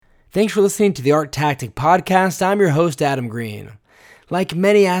Thanks for listening to the ArtTactic Podcast. I'm your host, Adam Green. Like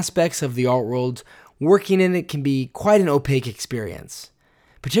many aspects of the art world, working in it can be quite an opaque experience,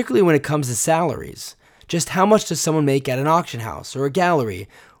 particularly when it comes to salaries. Just how much does someone make at an auction house or a gallery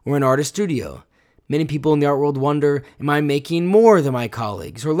or an artist studio? Many people in the art world wonder, am I making more than my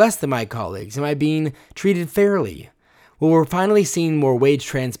colleagues or less than my colleagues? Am I being treated fairly? Well, we're finally seeing more wage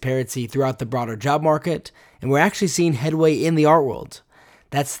transparency throughout the broader job market, and we're actually seeing headway in the art world.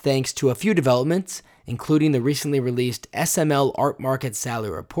 That's thanks to a few developments, including the recently released SML Art Market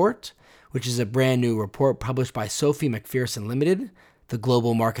Salary Report, which is a brand new report published by Sophie Macpherson Ltd, the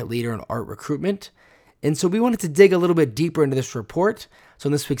global market leader in art recruitment. And so we wanted to dig a little bit deeper into this report. So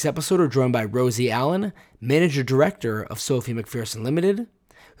in this week's episode, we're joined by Rosie Allan, Manager Director of Sophie Macpherson Ltd.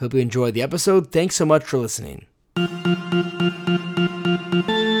 Hope you enjoyed the episode. Thanks so much for listening.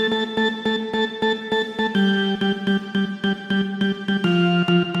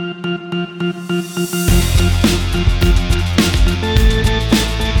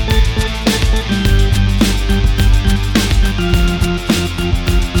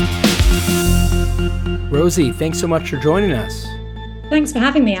 Rosie, thanks so much for joining us. Thanks for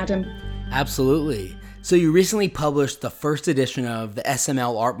having me, Adam. Absolutely. So you recently published the first edition of the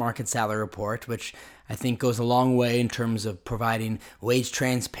SML Art Market Salary Report, which I think goes a long way in terms of providing wage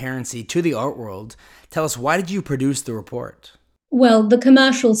transparency to the art world. Tell us, why did you produce the report? Well, the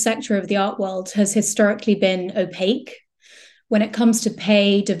commercial sector of the art world has historically been opaque when it comes to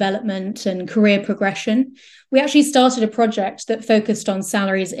pay, development, and career progression. We actually started a project that focused on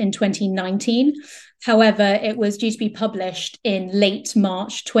salaries in 2019. However, it was due to be published in late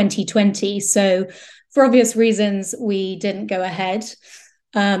March 2020. So for obvious reasons, we didn't go ahead.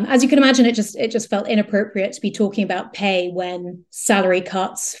 As you can imagine, it just felt inappropriate to be talking about pay when salary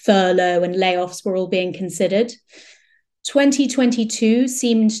cuts, furlough, and layoffs were all being considered. 2022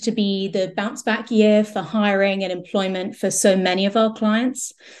 seemed to be the bounce back year for hiring and employment for so many of our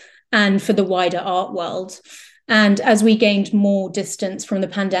clients and for the wider art world. And as we gained more distance from the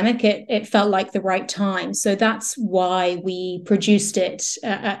pandemic, it felt like the right time. So that's why we produced it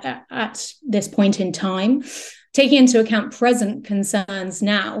at this point in time, taking into account present concerns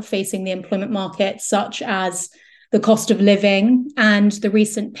now facing the employment market, such as the cost of living and the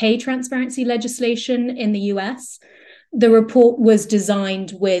recent pay transparency legislation in the US. The report was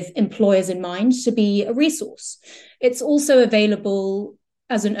designed with employers in mind to be a resource. It's also available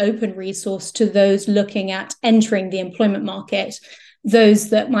as an open resource to those looking at entering the employment market, those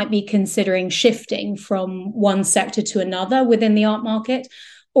that might be considering shifting from one sector to another within the art market,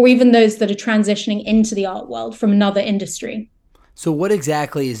 or even those that are transitioning into the art world from another industry. So what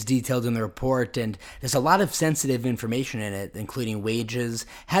exactly is detailed in the report? And there's a lot of sensitive information in it, including wages.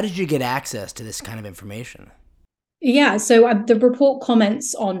 How did you get access to this kind of information? Yeah, so the report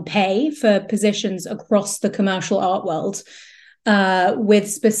comments on pay for positions across the commercial art world, with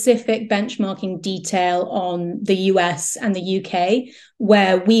specific benchmarking detail on the US and the UK,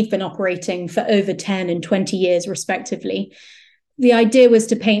 where we've been operating for over 10 and 20 years, respectively. The idea was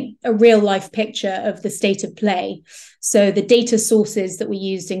to paint a real-life picture of the state of play. So the data sources that we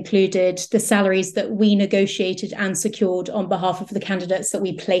used included the salaries that we negotiated and secured on behalf of the candidates that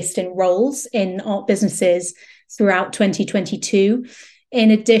we placed in roles in art businesses throughout 2022. In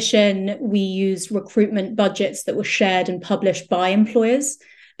addition, we used recruitment budgets that were shared and published by employers.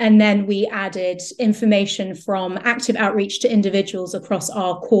 And then we added information from active outreach to individuals across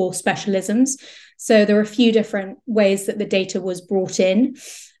our core specialisms. So there are a few different ways that the data was brought in.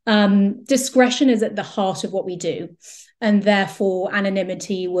 Discretion is at the heart of what we do, and therefore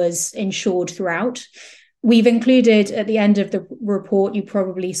anonymity was ensured throughout. We've included at the end of the report, you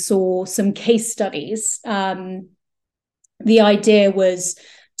probably saw some case studies. The idea was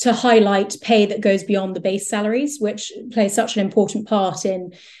to highlight pay that goes beyond the base salaries, which play such an important part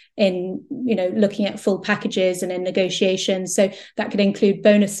in looking at full packages and in negotiations. So that could include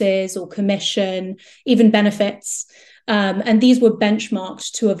bonuses or commission, even benefits. And these were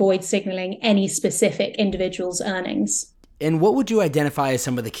benchmarked to avoid signaling any specific individual's earnings. And what would you identify as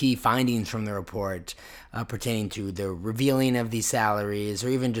some of the key findings from the report pertaining to the revealing of these salaries, or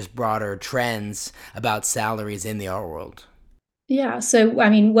even just broader trends about salaries in the art world? Yeah, so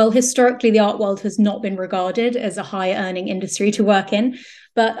historically, the art world has not been regarded as a high earning industry to work in,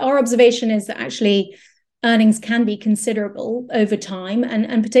 but our observation is that actually earnings can be considerable over time,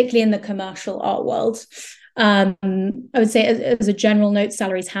 and particularly in the commercial art world. I would say as a general note,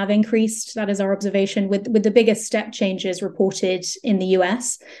 salaries have increased. That is our observation, with the biggest step changes reported in the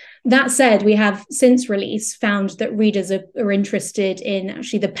US. That said, we have since release found that readers are interested in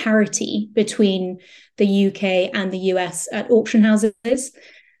actually the parity between the UK and the US at auction houses.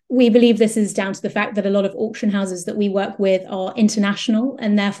 We believe this is down to the fact that a lot of auction houses that we work with are international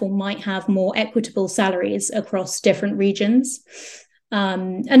and therefore might have more equitable salaries across different regions.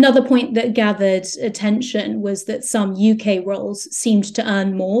 Another point that gathered attention was that some UK roles seemed to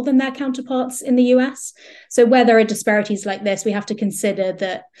earn more than their counterparts in the US. So where there are disparities like this, we have to consider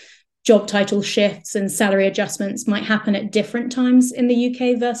that job title shifts and salary adjustments might happen at different times in the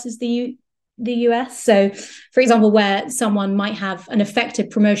UK versus the US. So, for example, where someone might have an effective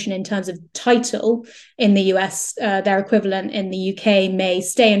promotion in terms of title in the US, their equivalent in the UK may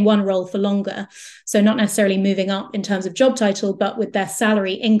stay in one role for longer. So not necessarily moving up in terms of job title, but with their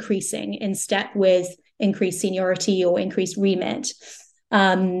salary increasing in step with increased seniority or increased remit.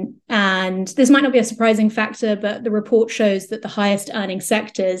 And this might not be a surprising factor, but the report shows that the highest earning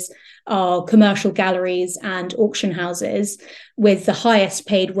sectors are commercial galleries and auction houses, with the highest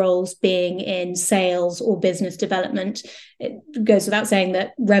paid roles being in sales or business development. It goes without saying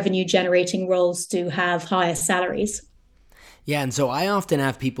that revenue generating roles do have higher salaries. Yeah, and so I often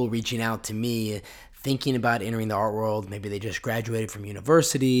have people reaching out to me thinking about entering the art world. Maybe they just graduated from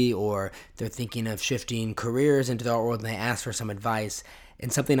university, or they're thinking of shifting careers into the art world, and they ask for some advice.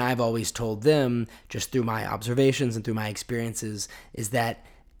 And something I've always told them, just through my observations and through my experiences, is that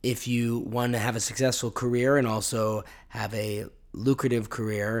if you want to have a successful career and also have a lucrative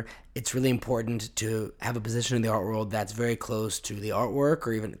career, it's really important to have a position in the art world that's very close to the artwork,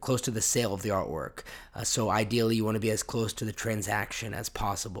 or even close to the sale of the artwork. So ideally, you want to be as close to the transaction as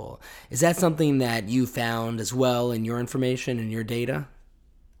possible. Is that something that you found as well in your information and your data?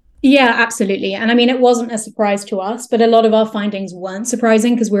 Yeah, absolutely. And I mean, it wasn't a surprise to us, but a lot of our findings weren't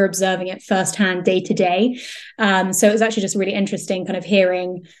surprising because we're observing it firsthand day to day. So it was actually just really interesting kind of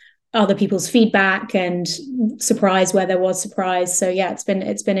hearing other people's feedback and surprise where there was surprise. So yeah, it's been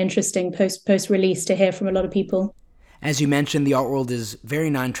interesting post release to hear from a lot of people. As you mentioned, the art world is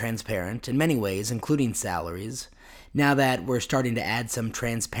very non-transparent in many ways, including salaries. Now that we're starting to add some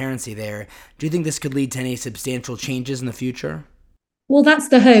transparency there, do you think this could lead to any substantial changes in the future? Well, that's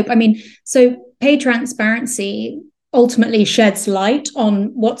the hope. I mean, so pay transparency ultimately sheds light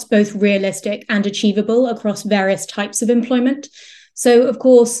on what's both realistic and achievable across various types of employment. So, of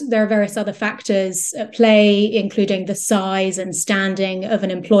course, there are various other factors at play, including the size and standing of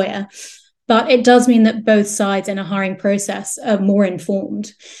an employer. But it does mean that both sides in a hiring process are more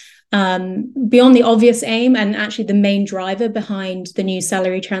informed. Beyond the obvious aim, and actually the main driver behind the new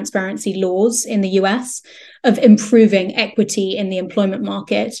salary transparency laws in the US of improving equity in the employment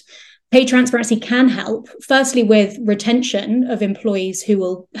market, pay transparency can help, firstly, with retention of employees who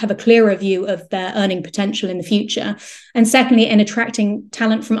will have a clearer view of their earning potential in the future, and secondly, in attracting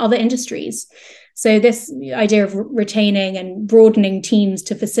talent from other industries. So this idea of retaining and broadening teams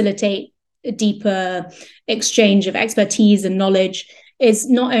to facilitate a deeper exchange of expertise and knowledge is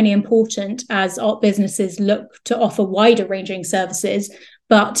not only important as art businesses look to offer wider ranging services,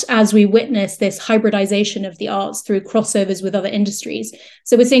 but as we witness this hybridization of the arts through crossovers with other industries.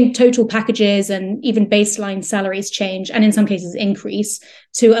 So we're seeing total packages and even baseline salaries change, and in some cases increase,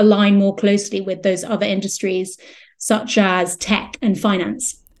 to align more closely with those other industries, such as tech and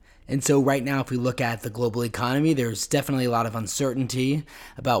finance. And so right now, if we look at the global economy, there's definitely a lot of uncertainty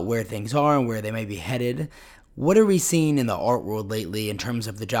about where things are and where they may be headed. What are we seeing in the art world lately in terms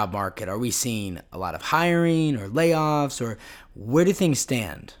of the job market? Are we seeing a lot of hiring or layoffs, or where do things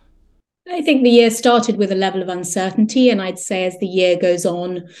stand? I think the year started with a level of uncertainty, and I'd say as the year goes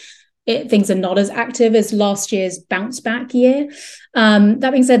on, things are not as active as last year's bounce back year.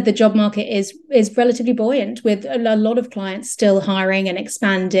 That being said, the job market is relatively buoyant, with a lot of clients still hiring and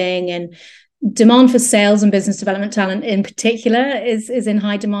expanding, and demand for sales and business development talent in particular is in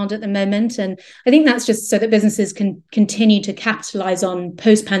high demand at the moment. And I think that's just so that businesses can continue to capitalize on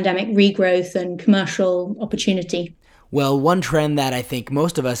post-pandemic regrowth and commercial opportunity. Well, one trend that I think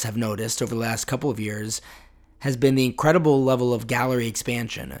most of us have noticed over the last couple of years has been the incredible level of gallery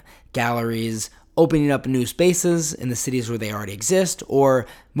expansion. Galleries opening up new spaces in the cities where they already exist, or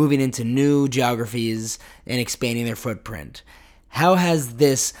moving into new geographies and expanding their footprint. How has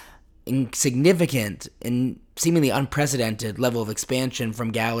this significant and seemingly unprecedented level of expansion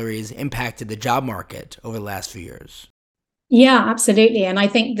from galleries impacted the job market over the last few years? Yeah, absolutely. And I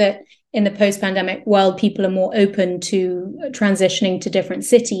think that in the post-pandemic world, people are more open to transitioning to different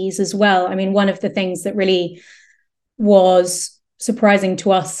cities as well. I mean, one of the things that really was surprising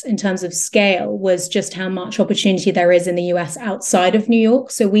to us in terms of scale was just how much opportunity there is in the US outside of New York.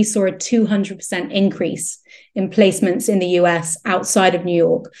 So we saw a 200% increase in placements in the US outside of New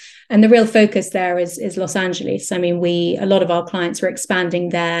York. And the real focus there is Los Angeles. I mean, a lot of our clients are expanding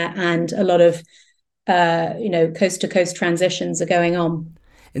there, and a lot of coast to coast transitions are going on.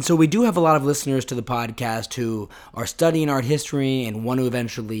 And so we do have a lot of listeners to the podcast who are studying art history and want to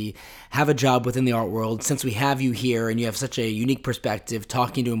eventually have a job within the art world. Since we have you here and you have such a unique perspective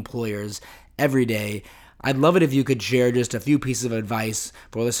talking to employers every day, I'd love it if you could share just a few pieces of advice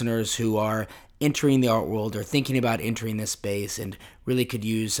for listeners who are entering the art world or thinking about entering this space and really could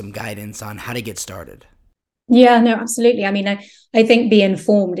use some guidance on how to get started. Yeah, no, absolutely. I mean, I think be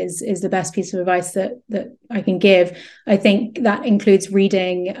informed is the best piece of advice that I can give. I think that includes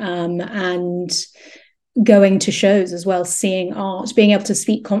reading and going to shows as well, seeing art, being able to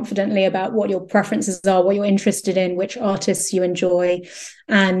speak confidently about what your preferences are, what you're interested in, which artists you enjoy,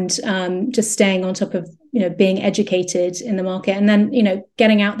 and just staying on top of, being educated in the market. And then,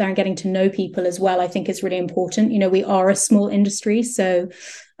 getting out there and getting to know people as well, I think is really important. We are a small industry, so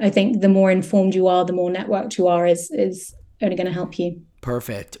I think the more informed you are, the more networked you are, is only going to help you.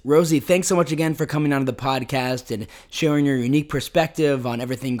 Perfect. Rosie, thanks so much again for coming on the podcast and sharing your unique perspective on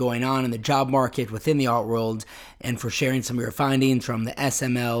everything going on in the job market within the art world, and for sharing some of your findings from the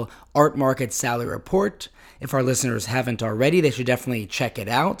SML Art Market Salary Report. If our listeners haven't already, they should definitely check it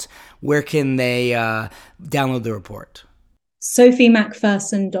out. Where can they download the report?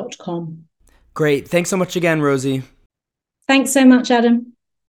 SophieMacpherson.com. Great. Thanks so much again, Rosie. Thanks so much, Adam.